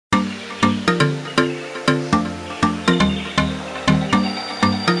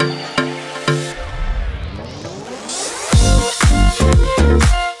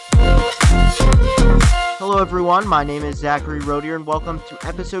everyone. My name is Zachary Rodier, and welcome to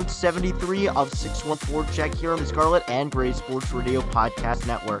episode 73 of 614 Check here on the Scarlet and Gray Sports Radio Podcast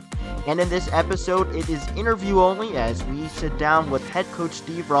Network. And in this episode, it is interview only as we sit down with head coach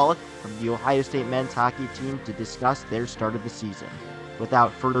Steve Rohlik from the Ohio State men's hockey team to discuss their start of the season.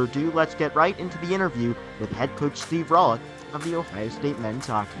 Without further ado, let's get right into the interview with head coach Steve Rohlik of the Ohio State men's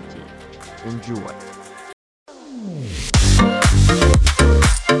hockey team. Enjoy.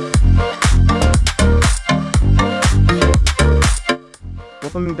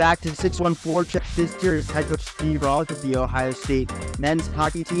 Welcome back to 614 Check. This year is head coach Steve Rohlik of the Ohio State men's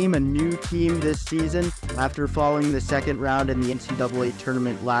hockey team, a new team this season after following the second round in the NCAA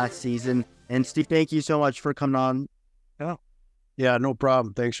tournament last season. And Steve, thank you so much for coming on. Oh. Yeah, no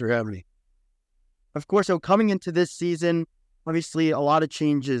problem. Thanks for having me. Of course, so coming into this season, obviously a lot of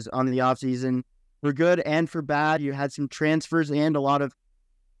changes on the offseason for good and for bad. You had some transfers and a lot of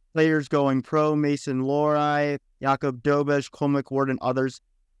players going pro, Mason Lohrei, Jakob Dobish, Cole McWard, and others.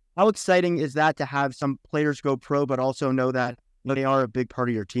 How exciting is that to have some players go pro, but also know that they are a big part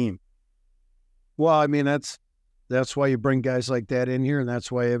of your team? Well, I mean, that's why you bring guys like that in here, and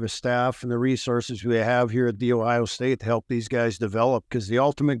that's why you have a staff and the resources we have here at the Ohio State to help these guys develop, because the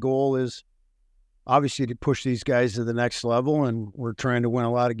ultimate goal is obviously to push these guys to the next level, and we're trying to win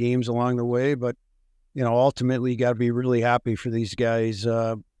a lot of games along the way, but ultimately, you got to be really happy for these guys.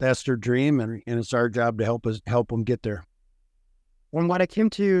 That's their dream, and it's our job to help them get there. When it came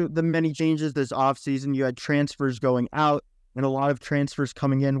to the many changes this offseason, you had transfers going out and a lot of transfers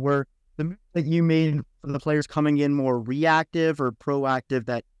coming in. Were the moves that you made for the players coming in more reactive or proactive,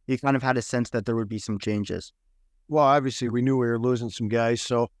 that you kind of had a sense that there would be some changes? Well, obviously, we knew we were losing some guys,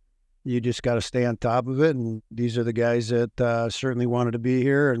 so you just got to stay on top of it, and these are the guys that certainly wanted to be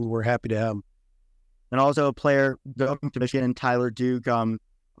here, and we're happy to have them. And also a player going to Michigan, Tyler Duke.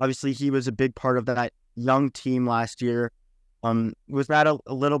 Obviously, he was a big part of that young team last year. Was that a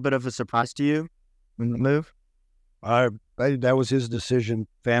little bit of a surprise to you in the move? That was his decision,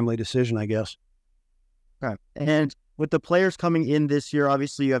 family decision, I guess. Okay. And with the players coming in this year,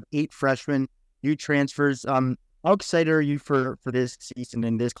 obviously you have 8 freshmen, new transfers. How excited are you for this season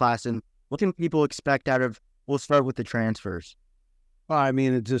in this class? And what can people expect out of, we'll start with the transfers. Well, I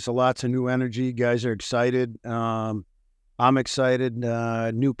mean, it's just lots of new energy. Guys are excited. I'm excited.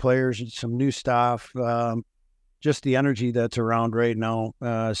 New players, some new stuff. Just the energy that's around right now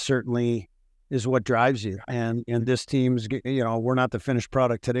certainly is what drives you. And this team's, we're not the finished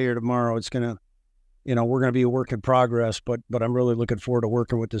product today or tomorrow. It's going to, we're going to be a work in progress, but I'm really looking forward to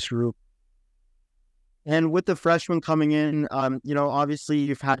working with this group. And with the freshmen coming in, obviously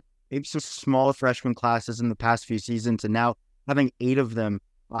you've had maybe some small freshman classes in the past few seasons, and now having 8 of them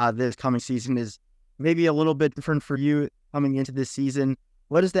this coming season is maybe a little bit different for you coming into this season.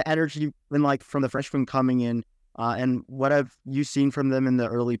 What has the energy been like from the freshmen coming in, and what have you seen from them in the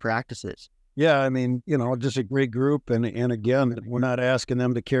early practices? Yeah, I mean, just a great group. And again, we're not asking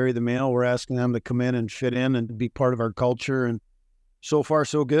them to carry the mail. We're asking them to come in and fit in and be part of our culture. And so far,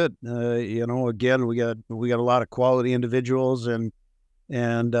 so good. Again, we got a lot of quality individuals, and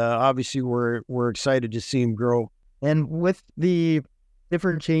obviously we're excited to see them grow. And with the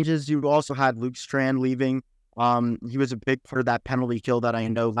different changes, you also had Luke Strand leaving. He was a big part of that penalty kill that I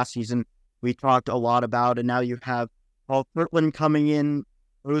know last season we talked a lot about. And now you have Paul Kirtland coming in.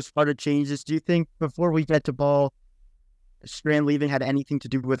 Those part of changes. Do you think, before we get to Paul, Strand leaving had anything to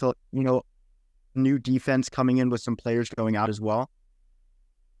do with, new defense coming in with some players going out as well?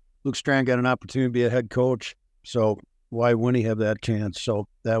 Luke Strand got an opportunity to be a head coach, so why wouldn't he have that chance? So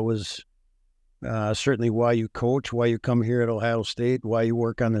that was certainly why you coach, why you come here at Ohio State, why you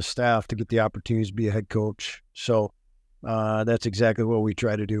work on the staff to get the opportunities to be a head coach. So that's exactly what we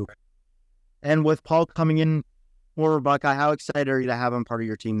try to do. And with Paul coming in, former Buckeye, how excited are you to have him part of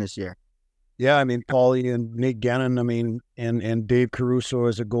your team this year? Yeah, I mean, Paulie and Nate Gannon, and Dave Caruso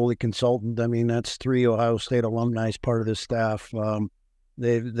as a goalie consultant. I mean, that's 3 Ohio State alumni as part of this staff.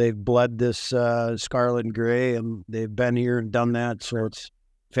 They've bled this scarlet and gray, and they've been here and done that. So it's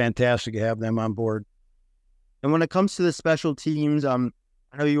fantastic to have them on board. And when it comes to the special teams, I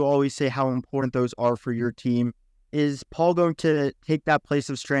know you always say how important those are for your team. Is Paul going to take that place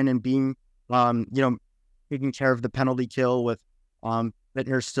of Strand and being, taking care of the penalty kill with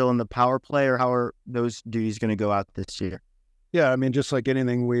Bittner still in the power play, or how are those duties going to go out this year? Yeah, I mean, just like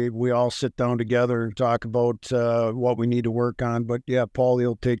anything, we all sit down together and talk about what we need to work on. But yeah, Paulie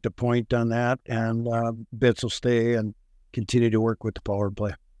will take the point on that, and Bitts will stay and continue to work with the power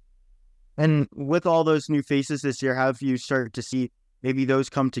play. And with all those new faces this year, how have you started to see maybe those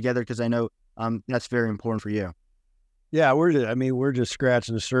come together? Because I know that's very important for you. Yeah, we're just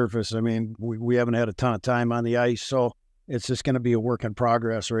scratching the surface. I mean, we haven't had a ton of time on the ice, so it's just going to be a work in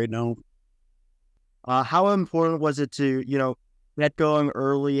progress right now. How important was it to, get going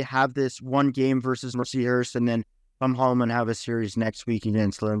early, have this one game versus Mercyhurst, and then come home and have a series next week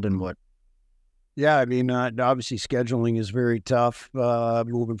against Lindenwood? Yeah, I mean, obviously scheduling is very tough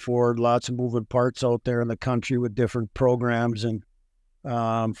moving forward. Lots of moving parts out there in the country with different programs. And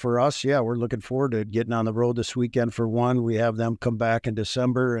for us, yeah, we're looking forward to getting on the road this weekend for one. We have them come back in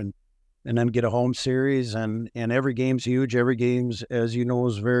December and then get a home series. And every game's huge. Every game's, as you know,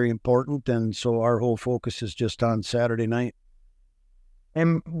 is very important. And so our whole focus is just on Saturday night.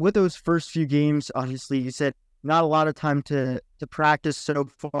 And with those first few games, obviously, you said not a lot of time to practice so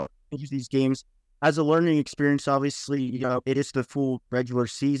far these games. As a learning experience, obviously, it is the full regular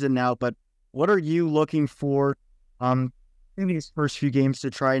season now, but what are you looking for in these first few games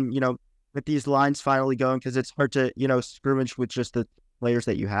to try and, get these lines finally going? Because it's hard to, scrimmage with just the players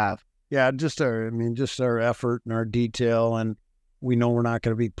that you have. Yeah, just our effort and our detail, and we know we're not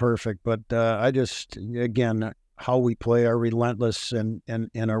going to be perfect, but again, how we play, our relentless and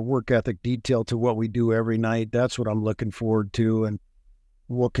our work ethic detail to what we do every night. That's what I'm looking forward to, and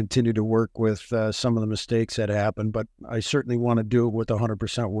we'll continue to work with some of the mistakes that happen, but I certainly want to do it with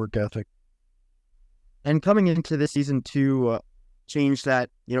 100% work ethic. And coming into this season to change that,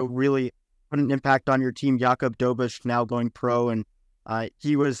 really put an impact on your team. Jakob Dobush now going pro, and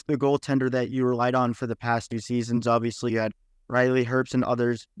he was the goaltender that you relied on for the past 2 seasons. Obviously, you had Riley Herbst and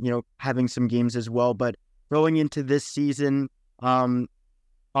others, having some games as well. But going into this season,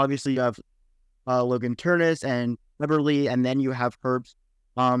 obviously you have Logan Turnus and Liberly, and then you have Herbst.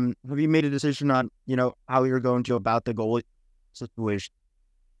 Have you made a decision on, how you're going to about the goalie situation?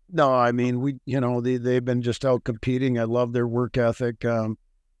 No, I mean, they've been just out competing. I love their work ethic.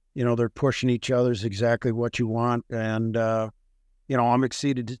 They're pushing each other's exactly what you want. And, I'm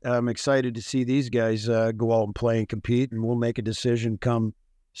excited to see these guys go out and play and compete, and we'll make a decision come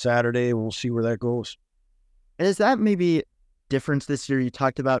Saturday, and we'll see where that goes. And is that maybe difference this year? You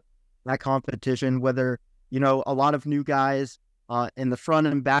talked about that competition, whether, a lot of new guys in the front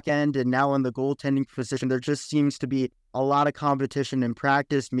and back end, and now in the goaltending position, there just seems to be a lot of competition in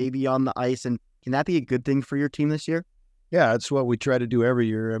practice, maybe on the ice. And can that be a good thing for your team this year? Yeah, it's what we try to do every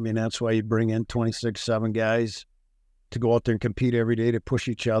year. I mean, that's why you bring in 26-7 guys to go out there and compete every day, to push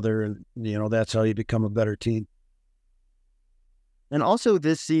each other. And, that's how you become a better team. And also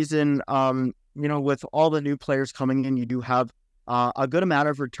this season, with all the new players coming in, you do have a good amount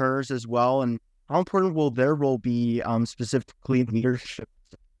of returners as well. And how important will their role be, specifically in leadership?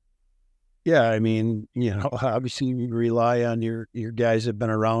 Yeah, I mean, obviously you rely on your guys that have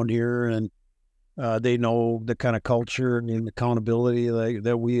been around here, and they know the kind of culture and accountability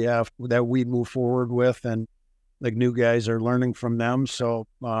that we move forward with, and like new guys are learning from them. So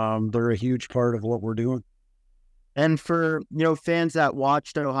they're a huge part of what we're doing. And for, fans that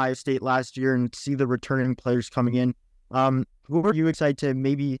watched Ohio State last year and see the returning players coming in, who are you excited to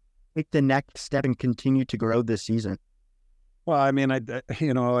maybe take the next step and continue to grow this season? Well, I mean,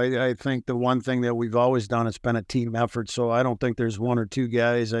 I think the one thing that we've always done, it's been a team effort. So I don't think there's one or two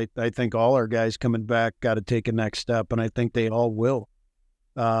guys. I think all our guys coming back got to take a next step, and I think they all will.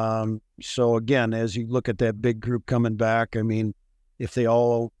 So again, as you look at that big group coming back, I mean, if they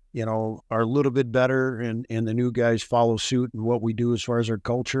all, are a little bit better and the new guys follow suit and what we do as far as our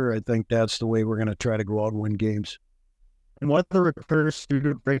culture, I think that's the way we're going to try to go out and win games. And what the recruiter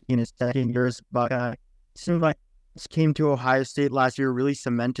student breaking his second years, but seems like came to Ohio State last year, really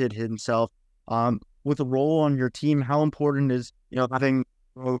cemented himself with a role on your team. How important is, having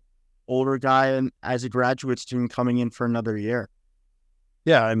an older guy and as a graduate student coming in for another year?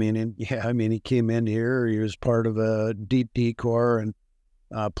 Yeah, I mean, he came in here. He was part of a deep D core and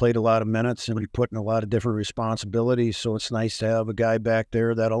played a lot of minutes, and we put in a lot of different responsibilities. So it's nice to have a guy back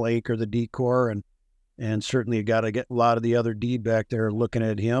there that'll anchor the D core, and certainly you got to get a lot of the other D back there looking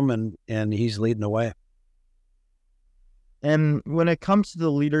at him, and he's leading the way. And when it comes to the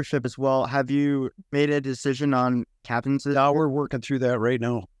leadership as well, have you made a decision on captains? No, we're working through that right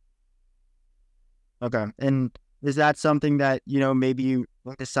now. Okay. And is that something that, maybe you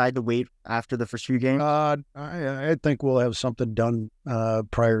decide to wait after the first few games? I think we'll have something done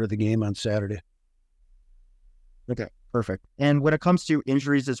prior to the game on Saturday. Okay, perfect. And when it comes to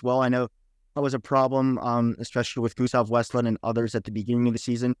injuries as well, I know that was a problem, especially with Gustav Westland and others at the beginning of the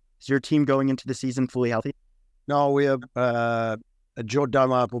season. Is your team going into the season fully healthy? No, we have Joe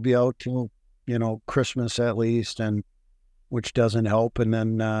Dunlop will be out till, Christmas at least, and which doesn't help. And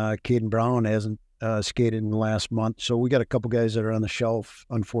then Caden Brown hasn't skated in the last month. So we got a couple guys that are on the shelf,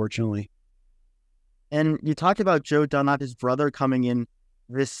 unfortunately. And you talked about Joe Dunlap, his brother, coming in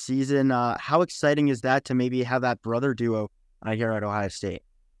this season. How exciting is that to maybe have that brother duo here at Ohio State,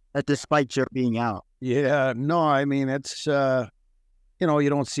 despite Joe being out? Yeah, no, I mean, it's, you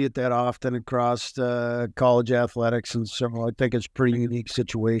don't see it that often across college athletics. And so I think it's a pretty unique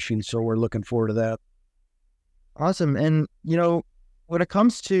situation. So we're looking forward to that. Awesome. And, when it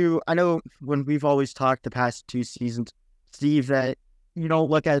comes to, I know when we've always talked the past 2 seasons, Steve, that you don't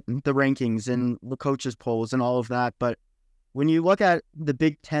look at the rankings and the coaches polls and all of that. But when you look at the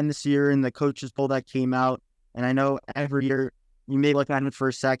Big Ten this year and the coaches poll that came out, and I know every year you may look at it for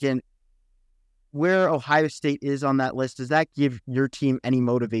a second, where Ohio State is on that list, does that give your team any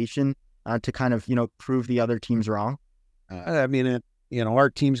motivation to kind of, prove the other teams wrong? I mean, our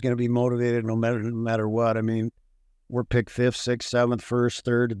team's going to be motivated no matter what. I mean, we're picked 5th, 6th, 7th, 1st,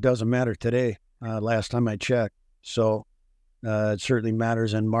 3rd. It doesn't matter today. Last time I checked. So it certainly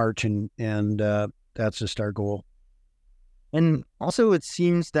matters in March, and that's just our goal. And also, it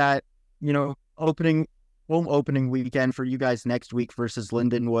seems that, home opening weekend for you guys next week versus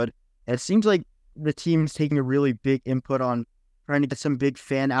Lindenwood, it seems like the team's taking a really big input on trying to get some big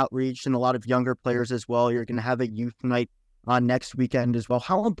fan outreach and a lot of younger players as well. You're going to have a youth night on next weekend as well.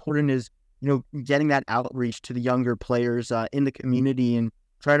 How important is, getting that outreach to the younger players in the community and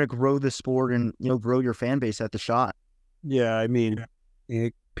try to grow the sport and, grow your fan base at the Shot? Yeah, I mean,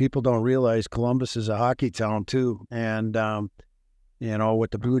 people don't realize Columbus is a hockey town too. And,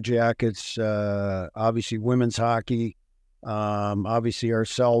 with the Blue Jackets, obviously women's hockey, obviously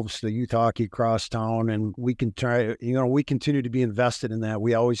ourselves, the youth hockey across town, and we can try, we continue to be invested in that.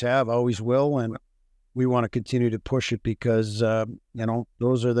 We always have, always will. And we want to continue to push it because,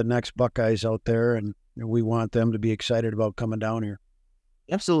 those are the next Buckeyes out there, and we want them to be excited about coming down here.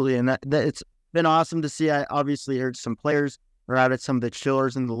 Absolutely. And that it's been awesome to see. I obviously heard some players are out at some of the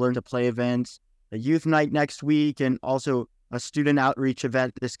chillers and the Learn to Play events, a youth night next week, and also a student outreach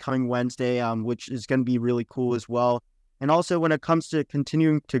event this coming Wednesday, which is going to be really cool as well. And also when it comes to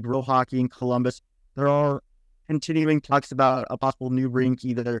continuing to grow hockey in Columbus, there are continuing talks about a possible new rink,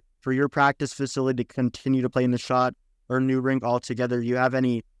 either for your practice facility to continue to play in the Shot or a new rink altogether. Do you have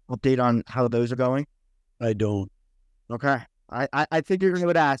any update on how those are going? I don't. Okay. I figured I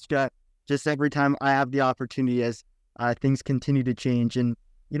would ask just every time I have the opportunity as things continue to change. And,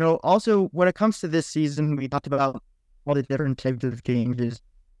 also when it comes to this season, we talked about all the different types of changes,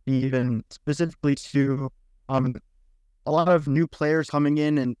 even specifically to a lot of new players coming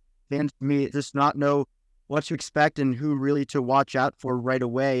in, and fans may just not know what to expect and who really to watch out for right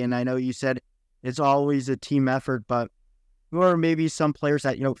away. And I know you said it's always a team effort, but who are maybe some players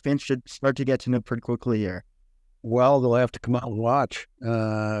that, fans should start to get to know pretty quickly here? Well, they'll have to come out and watch.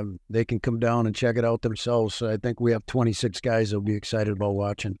 They can come down and check it out themselves. So I think we have 26 guys that'll be excited about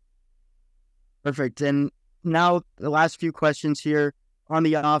watching. Perfect. And now the last few questions here on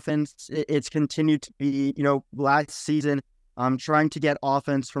the offense. It's continued to be, last season, trying to get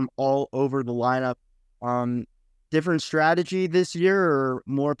offense from all over the lineup. Different strategy this year, or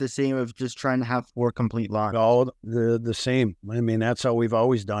more of the same of just trying to have 4 complete lines? All the same. I mean, that's how we've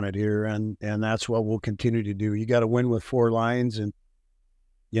always done it here, and that's what we'll continue to do. You got to win with 4 lines, and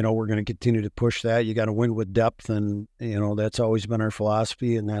we're going to continue to push that. You got to win with depth, and that's always been our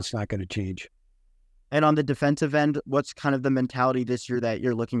philosophy, and that's not going to change. And on the defensive end, what's kind of the mentality this year that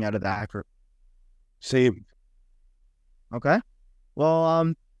you're looking at of that group? Same. Okay.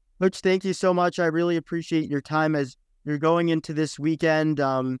 Well, Coach, thank you so much. I really appreciate your time as you're going into this weekend.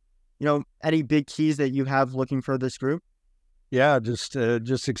 Any big keys that you have looking for this group? Yeah, just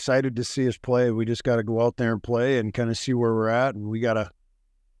excited to see us play. We just got to go out there and play and kind of see where we're at, and we got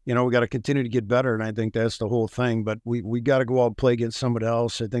to continue to get better. And I think that's the whole thing. But we got to go out and play against somebody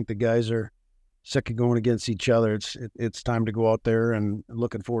else. I think the guys are sick of going against each other. It's time to go out there, and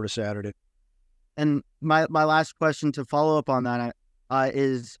looking forward to Saturday. And my last question to follow up on that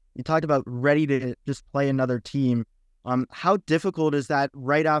is, you talked about ready to just play another team. How difficult is that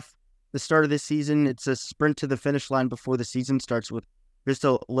right off the start of this season? It's a sprint to the finish line before the season starts with just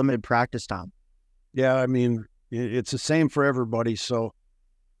a limited practice time. Yeah, I mean, it's the same for everybody. So,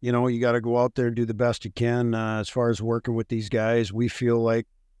 you got to go out there and do the best you can. As far as working with these guys, we feel like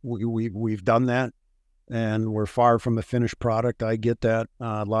we've done that, and we're far from a finished product. I get that.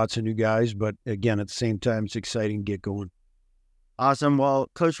 Lots of new guys, but again, at the same time, it's exciting to get going. Awesome. Well,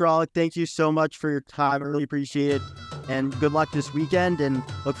 Coach Rohlik, thank you so much for your time. I really appreciate it. And good luck this weekend, and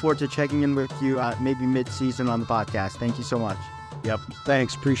look forward to checking in with you maybe mid-season on the podcast. Thank you so much. Yep.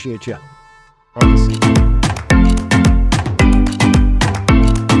 Thanks. Appreciate you.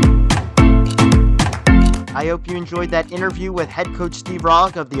 I I hope you enjoyed that interview with head coach Steve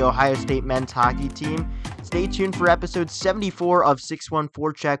Rohlik of the Ohio State men's hockey team. Stay tuned for episode 74 of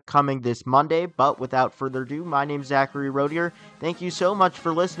 614 Check coming this Monday. But without further ado, my name's Zachary Rodier. Thank you so much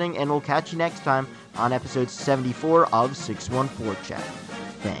for listening, and we'll catch you next time on episode 74 of 614 Check.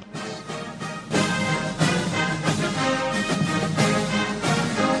 Thanks.